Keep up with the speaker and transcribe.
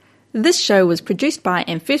This show was produced by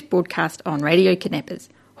and first broadcast on Radio Kidnappers,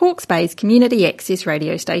 Hawke's Bay's community access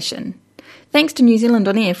radio station. Thanks to New Zealand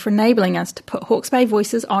On Air for enabling us to put Hawke's Bay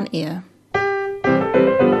voices on air.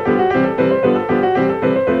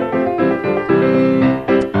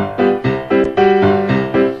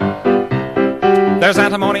 There's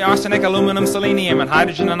antimony, arsenic, aluminum, selenium, and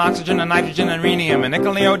hydrogen and oxygen and nitrogen and rhenium, and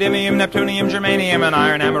nickel, neodymium, neptunium, germanium, and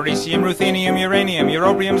iron, americium, ruthenium, uranium,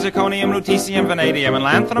 europium, zirconium, lutetium, vanadium, and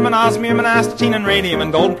lanthanum, and osmium, and astatine, and radium,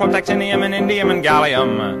 and gold, protactinium, and indium, and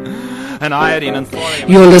gallium, and iodine, and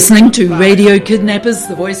thorium. You're listening to Radio Kidnappers,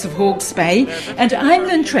 the voice of Hawke's Bay, and I'm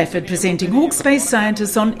Lynne presenting Hawke's Bay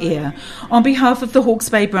Scientists on Air on behalf of the Hawke's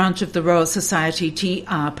Bay branch of the Royal Society Te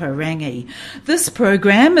Aparangi. This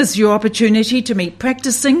program is your opportunity to meet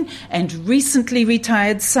practicing and recently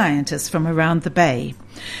retired scientists from around the Bay.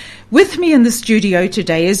 With me in the studio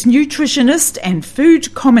today is nutritionist and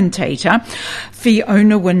food commentator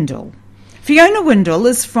Fiona Windall. Fiona Windall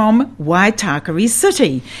is from Waitakere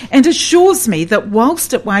City and assures me that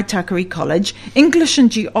whilst at Waitakere College, English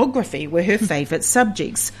and geography were her favourite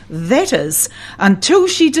subjects. That is, until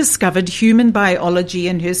she discovered human biology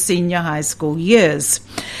in her senior high school years.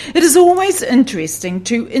 It is always interesting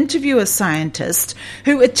to interview a scientist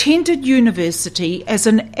who attended university as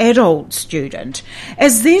an adult student,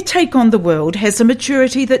 as their take on the world has a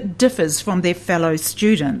maturity that differs from their fellow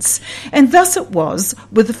students. And thus it was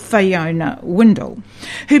with Fiona Windall,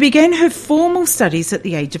 who began her formal studies at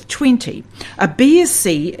the age of 20, a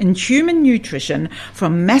BSc in Human Nutrition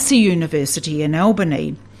from Massey University in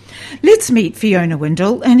Albany. Let's meet Fiona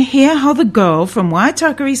Windall and hear how the girl from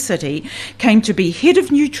Waitakere City came to be Head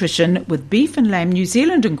of Nutrition with Beef and Lamb New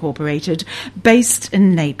Zealand Incorporated, based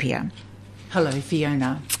in Napier. Hello,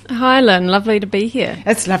 Fiona. Hi, Lynne. Lovely to be here.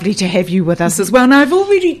 It's lovely to have you with us as well. And I've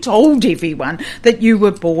already told everyone that you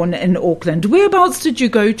were born in Auckland. Whereabouts did you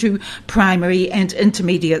go to primary and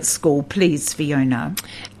intermediate school, please, Fiona?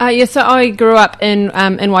 So I grew up in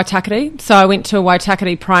Waitakere. So I went to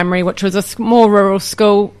Waitakere Primary, which was a small rural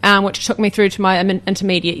school, which took me through to my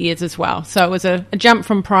intermediate years as well. So it was a jump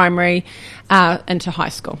from primary into high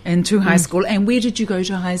school. Into high school. And where did you go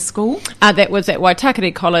to high school? That was at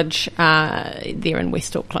Waitakere College there in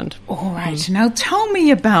West Auckland. All right. Now tell me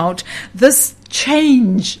about this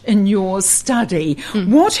change in your study.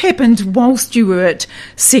 What happened whilst you were at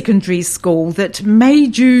secondary school that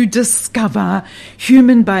made you discover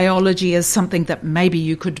human biology as something that maybe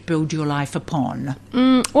you could build your life upon?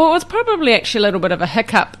 Well, it was probably actually a little bit of a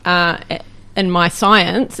hiccup in my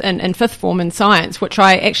science and in fifth form in science, which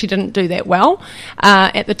I actually didn't do that well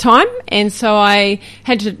at the time, and so I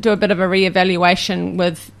had to do a bit of a re-evaluation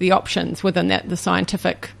with the options within the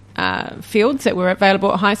scientific fields that were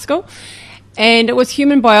available at high school, and it was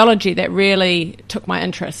human biology that really took my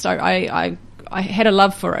interest. I had a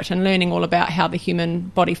love for it and learning all about how the human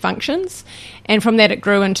body functions, and from that it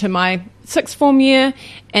grew into my sixth form year,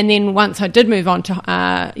 and then once I did move on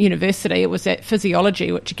to university, it was that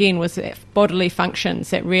physiology, which again was that bodily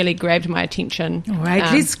functions that really grabbed my attention. All right,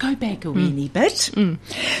 let's go back a weeny bit,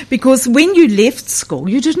 because when you left school,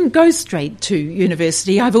 you didn't go straight to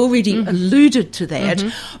university. I've already alluded to that,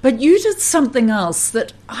 but you did something else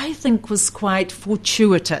that I think was quite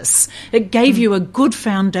fortuitous. It gave you a good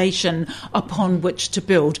foundation upon which to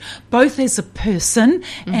build, both as a person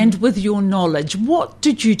and with your knowledge. What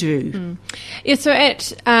did you do? Yeah, so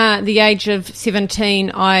at the age of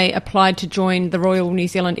 17, I applied to join the Royal New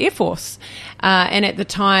Zealand Air Force. And at the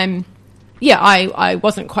time, I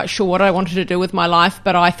wasn't quite sure what I wanted to do with my life,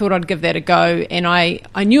 but I thought I'd give that a go. And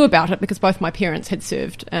I knew about it because both my parents had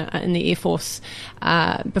served in the Air Force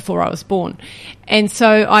before I was born. And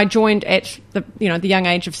so I joined at the young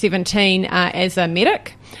age of 17 as a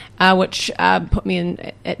medic. Which put me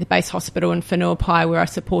in at the base hospital in Whenuapai, where I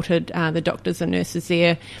supported the doctors and nurses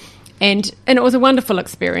there. And it was a wonderful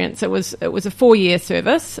experience. It was a 4-year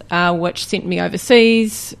service, which sent me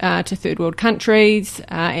overseas to third world countries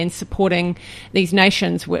and supporting these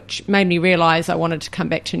nations, which made me realise I wanted to come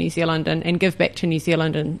back to New Zealand and give back to New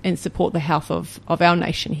Zealand and support the health of our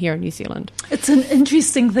nation here in New Zealand. It's an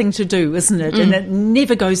interesting thing to do, isn't it? And it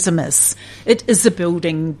never goes amiss. It is a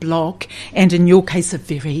building block, and in your case, a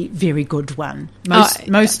very, very good one.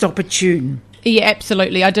 Most opportune. Yeah,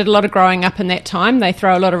 absolutely. I did a lot of growing up in that time. They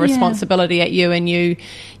throw a lot of responsibility at you, and you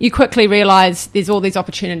quickly realise there's all these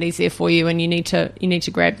opportunities there for you, and you need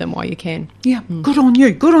to grab them while you can. Yeah, good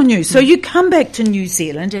on you. So you come back to New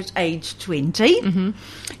Zealand at age 20. Mm-hmm.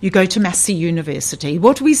 You go to Massey University.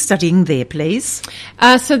 What were we studying there, please?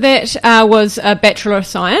 So that was a Bachelor of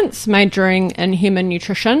Science, majoring in human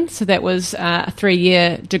nutrition. So that was a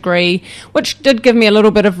 3-year degree, which did give me a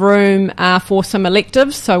little bit of room for some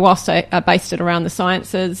electives. So whilst I based it around the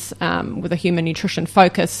sciences with a human nutrition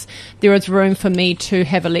focus, there was room for me to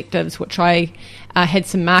have electives, which I had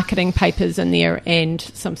some marketing papers in there and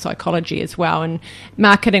some psychology as well. And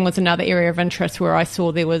marketing was another area of interest where I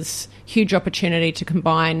saw there was huge opportunity to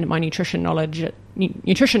combine my nutrition knowledge and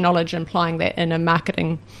applying that in a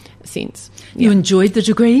marketing sense. You enjoyed the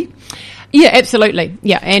degree? Yeah, absolutely.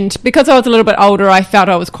 Yeah, and because I was a little bit older, I felt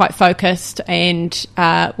I was quite focused and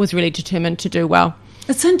was really determined to do well.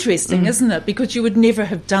 It's interesting, isn't it? Because you would never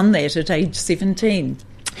have done that at age 17.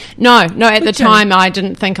 No, at the time I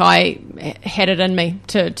didn't think I had it in me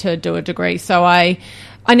to do a degree. So I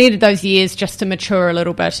needed those years just to mature a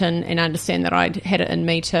little bit and understand that I had it in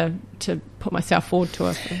me to put myself forward to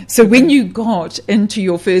it. So when you got into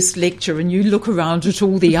your first lecture and you look around at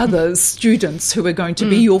all the other students who are going to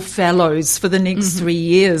be your fellows for the next 3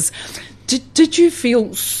 years, did you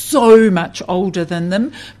feel so much older than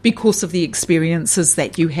them because of the experiences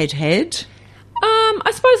that you had had?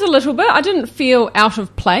 I suppose a little bit. I didn't feel out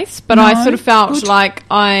of place, but I sort of felt like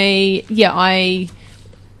I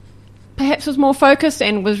perhaps was more focused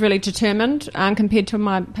and was really determined compared to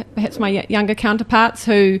my younger counterparts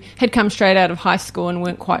who had come straight out of high school and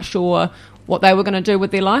weren't quite sure what they were going to do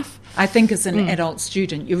with their life. I think as an adult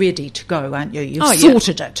student, you're ready to go, aren't you? You've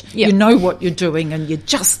sorted it. Yeah. You know what you're doing and you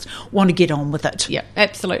just want to get on with it. Yeah,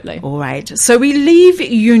 absolutely. All right. So we leave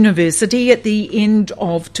university at the end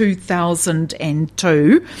of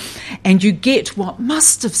 2002 and you get what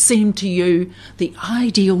must have seemed to you the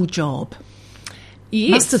ideal job.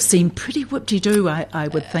 Yes. Must have seemed pretty whoop-de-doo, I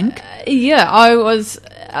would think. I was.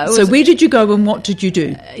 So where did you go and what did you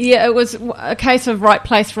do? It was a case of right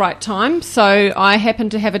place, right time. So I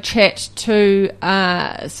happened to have a chat to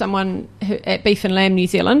someone at Beef and Lamb New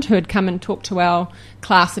Zealand who had come and talked to our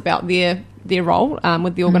class about their role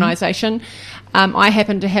with the organisation. I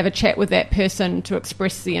happened to have a chat with that person to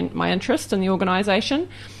express my interest in the organisation,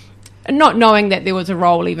 not knowing that there was a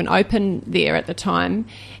role even open there at the time.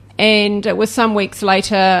 And it was some weeks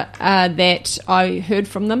later that I heard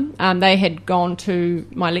from them. They had gone to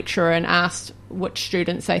my lecturer and asked which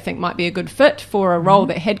students they think might be a good fit for a role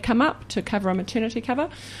that had come up to cover a maternity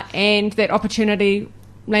cover. And that opportunity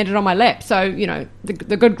landed on my lap. So, you know, the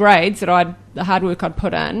good grades the hard work I'd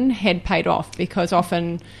put in had paid off because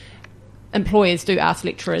often employers do ask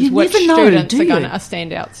lecturers which students are going to are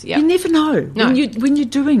standouts. Yeah. You never know. No. When you're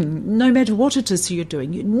doing, no matter what it is you're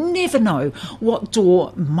doing, you never know what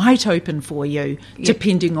door might open for you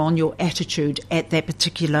depending on your attitude at that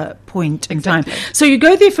particular point in time. So you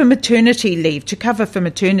go there for maternity leave, to cover for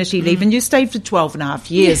maternity leave, and you stayed for 12 and a half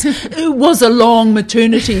years. It was a long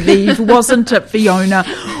maternity leave, wasn't it, Fiona?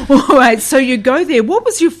 All right, so you go there. What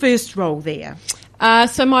was your first role there?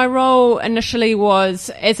 So my role initially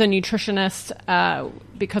was as a nutritionist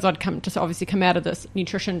because I'd obviously come out of this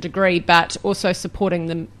nutrition degree, but also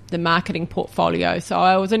supporting the marketing portfolio. So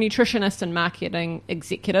I was a nutritionist and marketing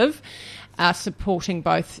executive, supporting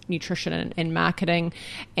both nutrition and marketing.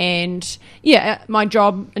 And, my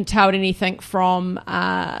job entailed anything from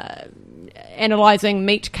analysing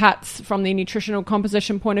meat cuts from the nutritional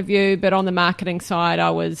composition point of view, but on the marketing side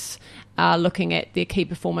I was looking at their key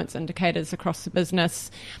performance indicators across the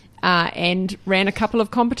business and ran a couple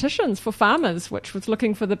of competitions for farmers, which was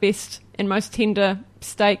looking for the best and most tender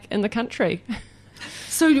steak in the country.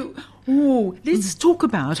 So let's talk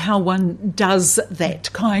about how one does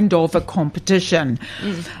that kind of a competition.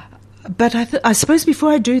 But I suppose before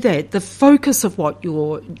I do that, the focus of what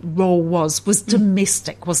your role was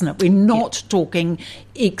domestic, wasn't it? We're not talking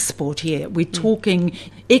export here. We're talking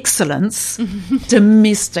excellence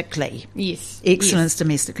domestically. Yes. Excellence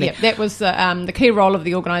domestically. Yeah, that was the key role of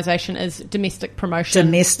the organisation is domestic promotion.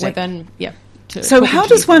 Domestic. So how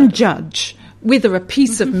does one judge whether a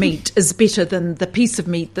piece of meat is better than the piece of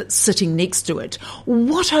meat that's sitting next to it?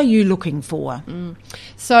 What are you looking for?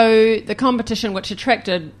 So the competition, which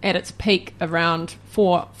attracted at its peak around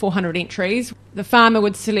 400 entries, the farmer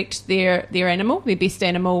would select their animal, their best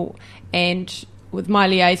animal, and with my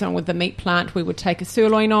liaison with the meat plant, we would take a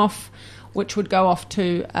sirloin off, which would go off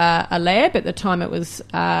to a lab. At the time it was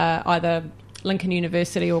either Lincoln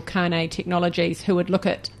University or Carne Technologies, who would look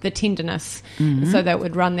at the tenderness. So they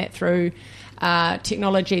would run that through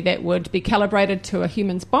technology that would be calibrated to a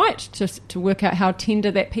human's bite to work out how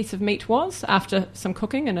tender that piece of meat was after some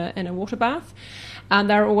cooking in a water bath.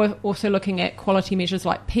 They're also looking at quality measures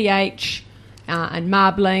like pH and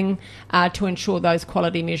marbling to ensure those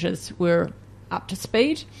quality measures were up to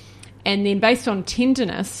speed. And then based on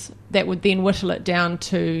tenderness, that would then whittle it down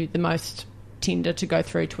to the most tender to go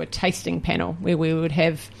through to a tasting panel where we would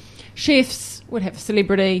have chefs, would have a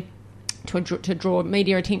celebrity to draw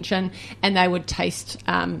media attention, and they would taste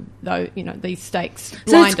these steaks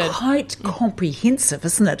blinded. So it's quite comprehensive,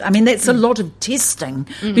 isn't it? I mean, that's a lot of testing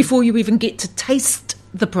before you even get to taste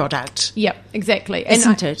the product. Yep, exactly.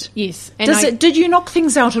 Isn't it? Yes. Did you knock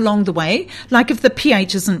things out along the way? Like if the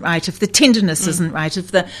pH isn't right, if the tenderness isn't right,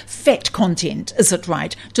 if the fat content isn't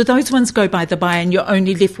right, do those ones go by the by and you're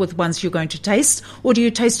only left with ones you're going to taste? Or do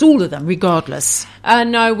you taste all of them regardless?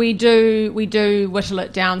 No, we do whittle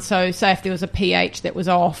it down. So say if there was a pH that was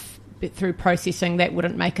off through processing, that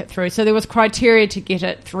wouldn't make it through. So there was criteria to get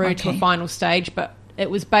it through to a final stage, but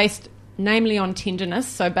it was based namely on tenderness.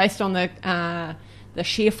 So based on the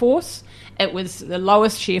shear force, it was the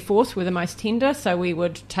lowest shear force were the most tender, so we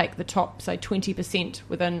would take the top, say 20%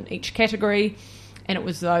 within each category, and it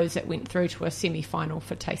was those that went through to a semi-final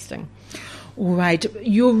for tasting. All right,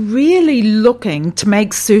 you're really looking to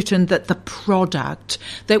make certain that the product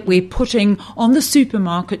that we're putting on the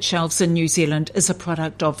supermarket shelves in New Zealand is a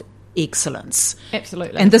product of excellence.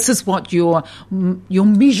 Absolutely. And this is what you're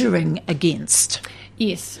measuring against.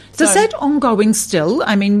 Yes. Does that ongoing still?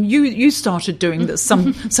 I mean, you started doing this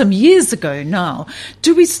some years ago now.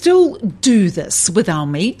 Do we still do this with our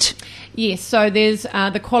meat? Yes. So there's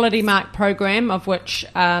the Quality Mark program, of which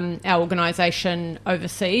our organisation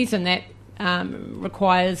oversees, and that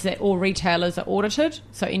requires that all retailers are audited.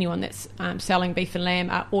 So anyone that's selling beef and lamb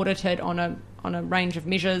are audited on a range of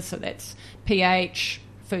measures. So that's pH,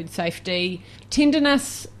 food safety,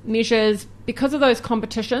 tenderness measures. Because of those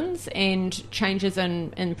competitions and changes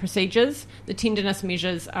in procedures, the tenderness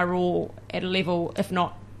measures are all at a level, if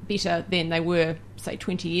not better, than they were, say,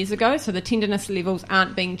 20 years ago. So the tenderness levels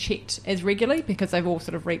aren't being checked as regularly because they've all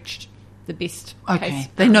sort of reached the best case.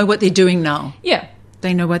 They know what they're doing now. Yeah.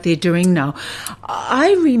 They know what they're doing now.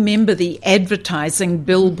 I remember the advertising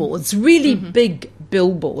billboards, really big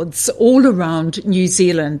billboards all around New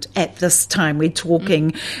Zealand at this time. We're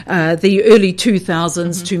talking the early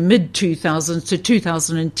 2000s to mid-2000s to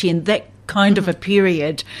 2010, that kind of a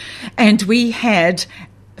period. And we had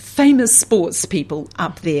famous sports people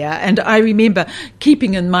up there. And I remember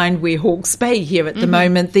keeping in mind we're Hawke's Bay here at the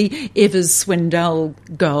moment, the Evers-Swindell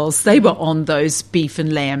girls, they were on those beef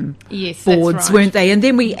and lamb boards, weren't they? And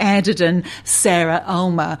then we added in Sarah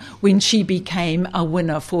Ulmer when she became a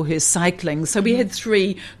winner for her cycling. So we had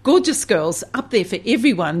three gorgeous girls up there for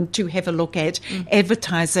everyone to have a look at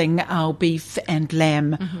advertising our beef and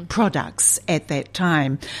lamb products at that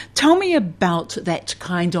time. Tell me about that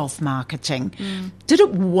kind of marketing. Did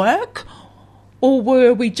it work, or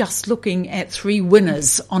were we just looking at three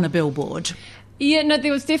winners on a billboard? Yeah, no,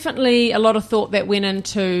 there was definitely a lot of thought that went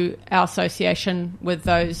into our association with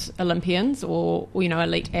those Olympians or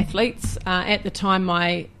elite athletes. At the time,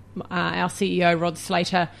 our CEO, Rod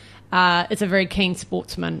Slater, is a very keen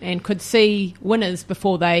sportsman and could see winners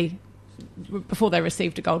before they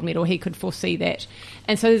received a gold medal. He could foresee that.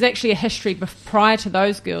 And so there's actually a history prior to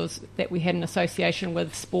those girls that we had an association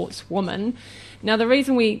with sportswomen. Now, the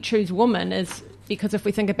reason we choose women is because if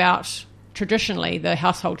we think about traditionally the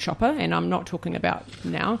household shopper, and I'm not talking about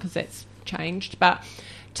now because that's changed, but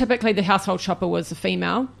typically the household shopper was the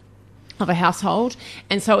female of a household,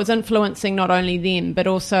 and so it was influencing not only them but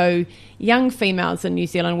also young females in New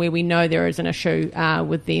Zealand, where we know there is an issue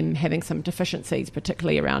with them having some deficiencies,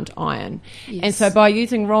 particularly around iron. And so by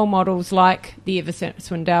using role models like the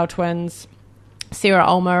Evers-Swindell twins, Sarah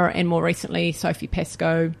Ulmer, and more recently Sophie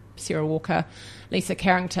Pascoe, Sarah Walker, Lisa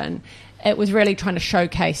Carrington, it was really trying to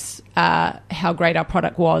showcase how great our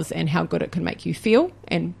product was and how good it could make you feel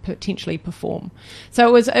and potentially perform.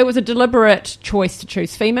 So it was a deliberate choice to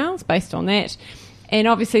choose females based on that. And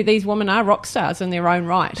obviously these women are rock stars in their own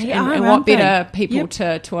right. And what better people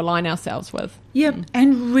to align ourselves with. Yep,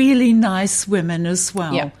 and really nice women as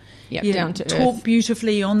well. Yep, down to talk earth.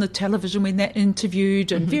 Beautifully on the television when they're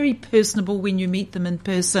interviewed and very personable when you meet them in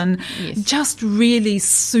person. Yes. Just really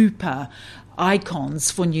super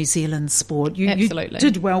icons for New Zealand sport. You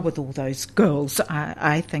did well with all those girls.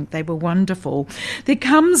 I think they were wonderful. There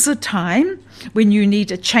comes a time when you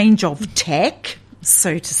need a change of tack,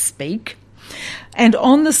 so to speak. And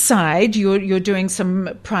on the side, you're doing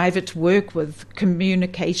some private work with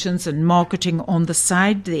communications and marketing on the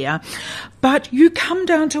side there. But you come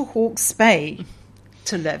down to Hawke's Bay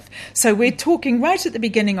to live. So we're talking right at the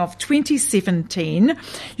beginning of 2017,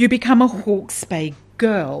 you become a Hawke's Bay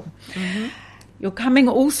girl. Mm-hmm. You're coming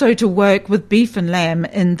also to work with beef and lamb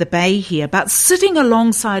in the Bay here, but sitting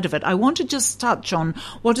alongside of it, I want to just touch on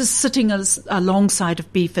what is sitting alongside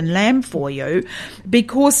of beef and lamb for you,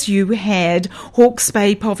 because you had Hawke's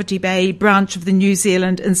Bay, Poverty Bay branch of the New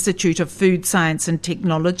Zealand Institute of Food Science and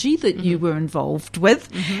Technology that you were involved with,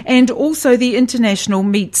 and also the International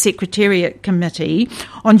Meat Secretariat Committee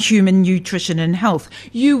on Human Nutrition and Health.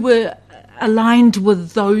 You were aligned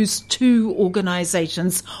with those two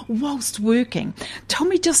organisations whilst working. Tell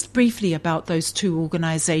me just briefly about those two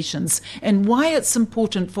organisations and why it's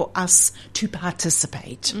important for us to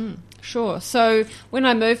participate. Sure. So when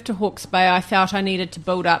I moved to Hawke's Bay, I felt I needed to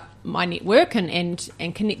build up my network and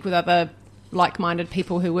connect with other like-minded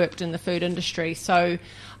people who worked in the food industry. So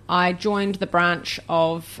I joined the branch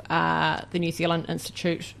of the New Zealand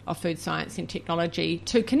Institute of Food Science and Technology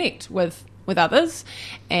to connect with others,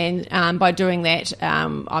 and by doing that,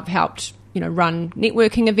 I've helped run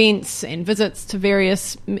networking events and visits to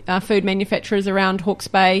various food manufacturers around Hawke's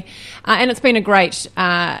Bay, and it's been a great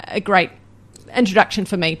introduction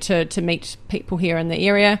for me to meet people here in the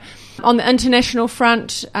area. On the international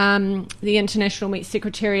front, the International Meat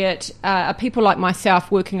Secretariat are people like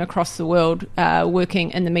myself working across the world,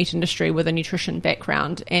 working in the meat industry with a nutrition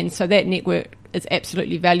background, and so that network is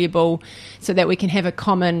absolutely valuable so that we can have a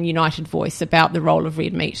common united voice about the role of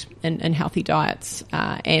red meat in healthy diets,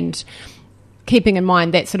 and keeping in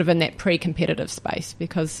mind that sort of in that pre-competitive space,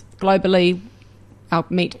 because globally our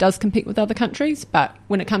meat does compete with other countries, but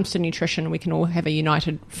when it comes to nutrition, we can all have a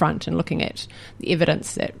united front in looking at the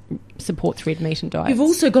evidence that supports red meat in diets. You've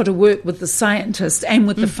also got to work with the scientists and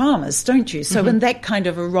with the farmers, don't you? So in that kind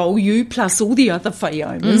of a role, you plus all the other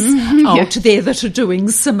Fionas out there that are doing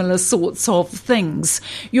similar sorts of things,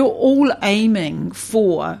 you're all aiming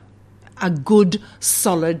for a good,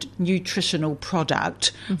 solid, nutritional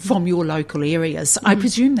product from your local areas. I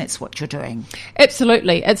presume that's what you're doing.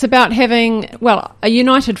 Absolutely. It's about having, a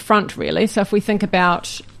united front, really. So if we think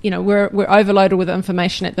about, we're overloaded with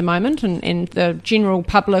information at the moment, and the general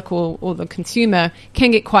public or the consumer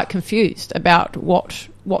can get quite confused about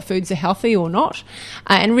what foods are healthy or not.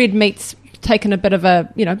 And red meat's taken a bit of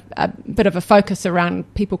a focus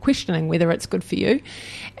around people questioning whether it's good for you.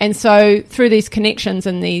 And so through these connections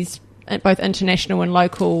and these both international and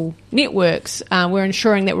local networks, we're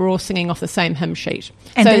ensuring that we're all singing off the same hymn sheet.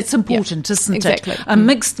 And so, that's important, isn't exactly. it? A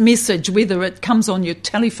mixed message, whether it comes on your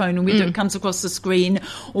telephone or whether it comes across the screen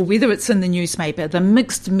or whether it's in the newspaper, the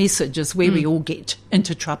mixed message is where we all get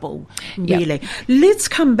into trouble, really. Yep. Let's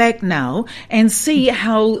come back now and see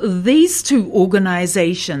how these two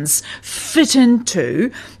organisations fit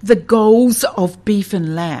into the goals of beef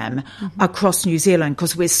and lamb across New Zealand,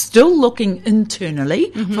 because we're still looking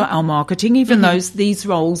internally for our marketing, even though these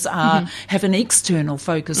roles have an external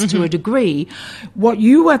focus to a degree. What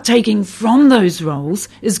you are taking from those roles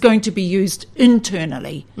is going to be used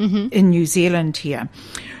internally in New Zealand here.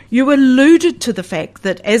 You alluded to the fact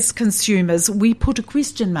that as consumers, we put a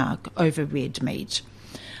question mark over red meat.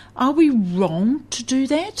 Are we wrong to do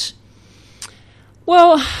that?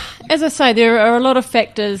 Well, as I say, there are a lot of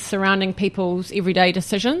factors surrounding people's everyday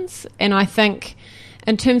decisions, and I think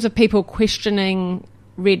in terms of people questioning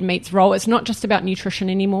red meat's role, it's not just about nutrition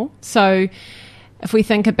anymore. So if we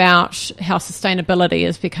think about how sustainability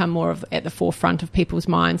has become more at the forefront of people's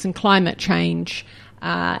minds, and climate change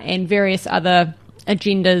and various other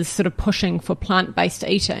agendas sort of pushing for plant-based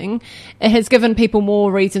eating, it has given people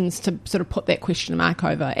more reasons to sort of put that question mark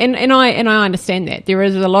over. And I understand that. There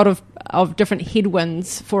is a lot of different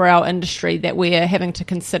headwinds for our industry that we're having to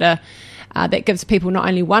consider. That gives people not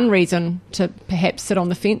only one reason to perhaps sit on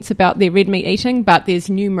the fence about their red meat eating, but there's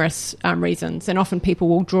numerous reasons. And often people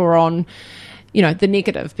will draw on, the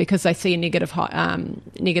negative because they see a negative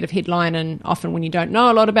headline. And often when you don't know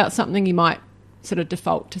a lot about something, you might sort of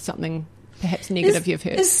default to something perhaps negative you've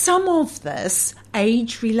heard. Is some of this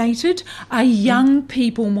age-related? Are young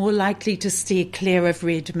people more likely to steer clear of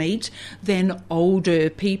red meat than older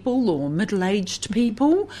people or middle-aged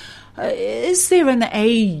people? Is there an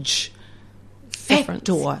age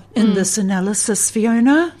factor in this analysis,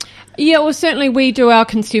 Fiona? Yeah, well, certainly we do our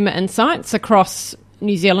consumer insights across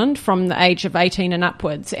New Zealand from the age of 18 and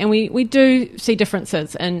upwards, and we do see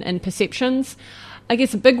differences in perceptions. I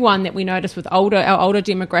guess a big one that we notice with our older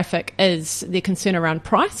demographic is the concern around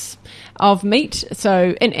price of meat,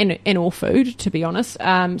 so in all food, to be honest.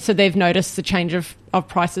 So they've noticed the change of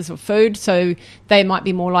prices of food, so they might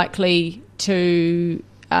be more likely to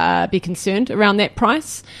be concerned around that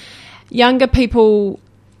price. Younger people,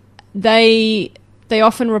 they they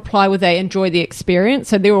often reply with they enjoy the experience.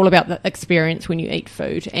 So they're all about the experience when you eat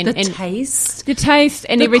food. And the taste. The taste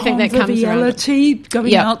and everything that comes around it.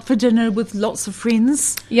 Going out for dinner with lots of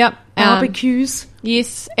friends. Yep. Barbecues.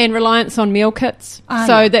 Yes, and reliance on meal kits.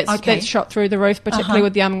 That's shot through the roof, particularly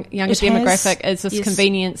with the younger demographic, is this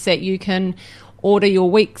convenience that you can order your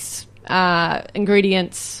week's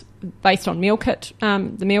ingredients based on meal kit,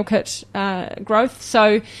 the meal kit growth.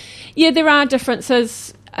 So, there are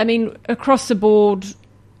differences. I mean, across the board,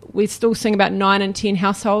 we're still seeing about 9 in 10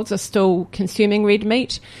 households are still consuming red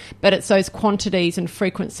meat, but it's those quantities and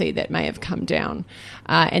frequency that may have come down.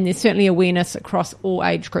 And there's certainly awareness across all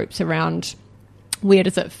age groups around where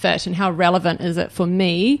does it fit and how relevant is it for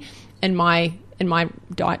me in my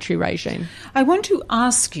dietary regime. I want to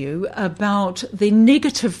ask you about the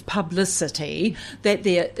negative publicity that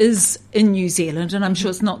there is in New Zealand, and I'm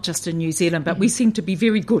sure it's not just in New Zealand, but we seem to be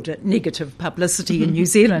very good at negative publicity in New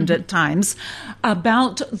Zealand at times,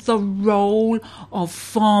 about the role of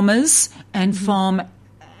farmers and farm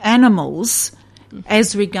animals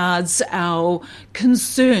as regards our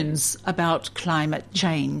concerns about climate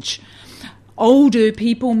change. Older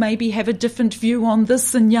people maybe have a different view on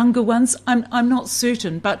this than younger ones. I'm not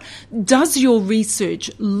certain, but does your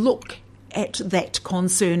research look at that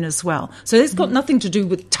concern as well? So that's got nothing to do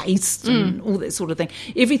with taste and all that sort of thing.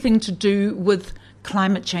 Everything to do with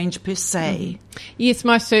climate change per se. Yes,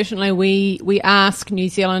 most certainly. We ask New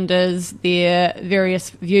Zealanders their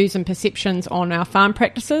various views and perceptions on our farm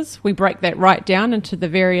practices. We break that right down into the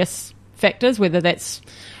various factors, whether that's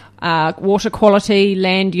water quality,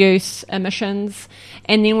 land use, emissions,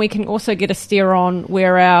 and then we can also get a steer on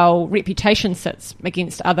where our reputation sits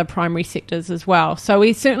against other primary sectors as well. So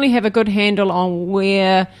we certainly have a good handle on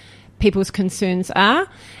where people's concerns are,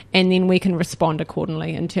 and then we can respond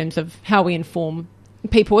accordingly in terms of how we inform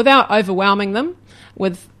people without overwhelming them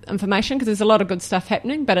with information, because there's a lot of good stuff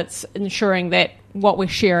happening, but it's ensuring that what we're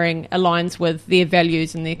sharing aligns with their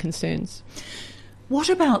values and their concerns. What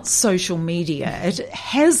about social media? It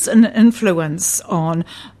has an influence on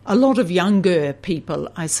a lot of younger people,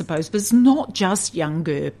 I suppose, but it's not just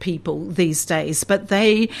younger people these days, but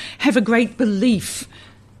they have a great belief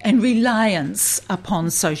and reliance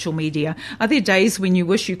upon social media. Are there days when you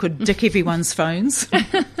wish you could dick everyone's phones?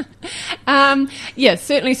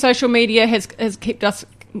 Certainly social media has kept us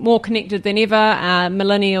more connected than ever.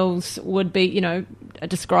 Millennials would be,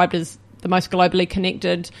 described as the most globally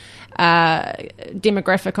connected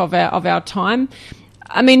demographic of our time.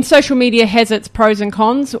 I mean, social media has its pros and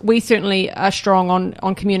cons. We certainly are strong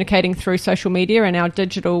on communicating through social media and our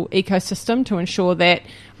digital ecosystem to ensure that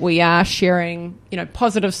we are sharing,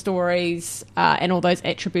 positive stories and all those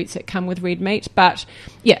attributes that come with red meat. But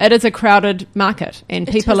it is a crowded market, and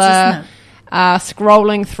people are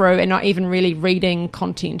scrolling through and not even really reading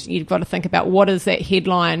content. You've got to think about what is that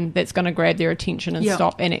headline that's going to grab their attention and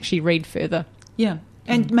stop and actually read further. Yeah.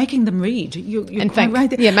 And making them read. You're and quite think. right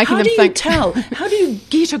there. Yeah, making them think. How do you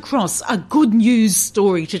get across a good news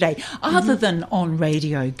story today, other than on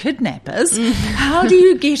Radio Kidnappers? How do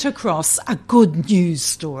you get across a good news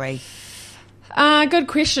story? Good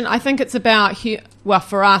question. I think it's about,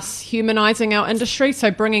 for us, humanising our industry, so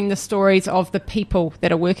bringing the stories of the people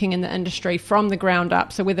that are working in the industry from the ground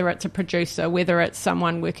up, so whether it's a producer, whether it's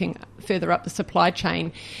someone working further up the supply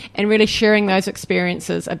chain, and really sharing those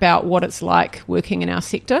experiences about what it's like working in our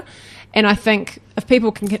sector. And I think if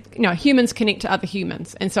people can, humans connect to other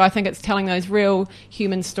humans, and so I think it's telling those real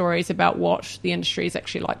human stories about what the industry is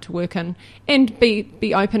actually like to work in, and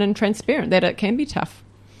be open and transparent that it can be tough.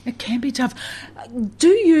 It can be tough. Do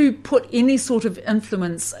you put any sort of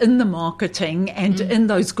influence in the marketing and in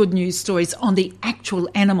those good news stories on the actual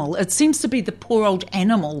animal? It seems to be the poor old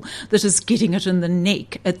animal that is getting it in the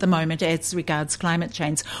neck at the moment as regards climate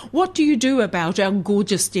change. What do you do about our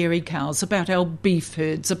gorgeous dairy cows, about our beef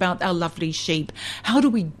herds, about our lovely sheep? How do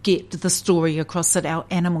we get the story across that our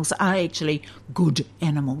animals are actually good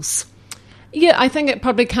animals? Yeah, I think it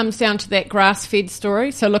probably comes down to that grass-fed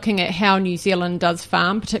story. So looking at how New Zealand does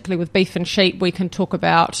farm, particularly with beef and sheep, we can talk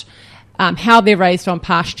about how they're raised on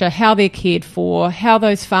pasture, how they're cared for, how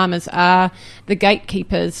those farmers are the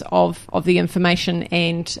gatekeepers of the information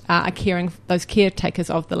and are those caretakers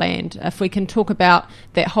of the land. If we can talk about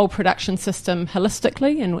that whole production system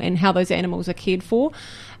holistically and how those animals are cared for,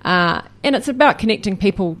 and it's about connecting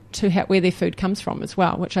people to where their food comes from as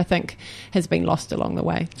well, which I think has been lost along the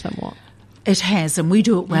way somewhat. It has, and we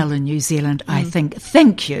do it well in New Zealand, I think.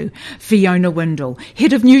 Thank you, Fiona Windall,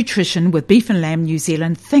 Head of Nutrition with Beef and Lamb New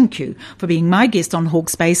Zealand. Thank you for being my guest on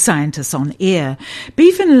Hawke's Bay Scientists on Air.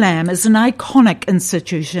 Beef and Lamb is an iconic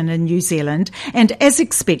institution in New Zealand, and as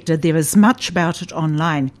expected, there is much about it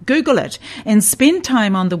online. Google it and spend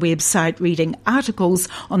time on the website reading articles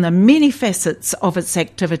on the many facets of its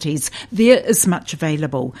activities. There is much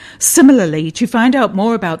available. Similarly, to find out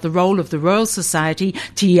more about the role of the Royal Society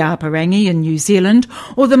Te Aparangi in New Zealand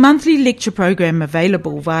or the monthly lecture program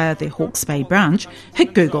available via the Hawke's Bay branch,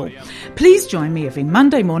 hit Google. Please join me every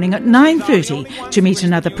Monday morning at 9:30 to meet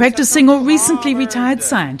another practicing or recently retired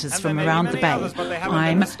scientist from around the Bay.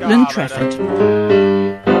 I'm Lynne Trafford.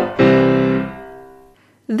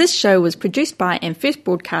 This show was produced by and first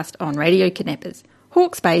broadcast on Radio Kidnappers,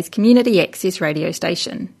 Hawke's Bay's community access radio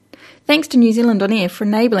station. Thanks to New Zealand On Air for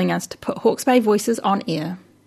enabling us to put Hawke's Bay voices on air.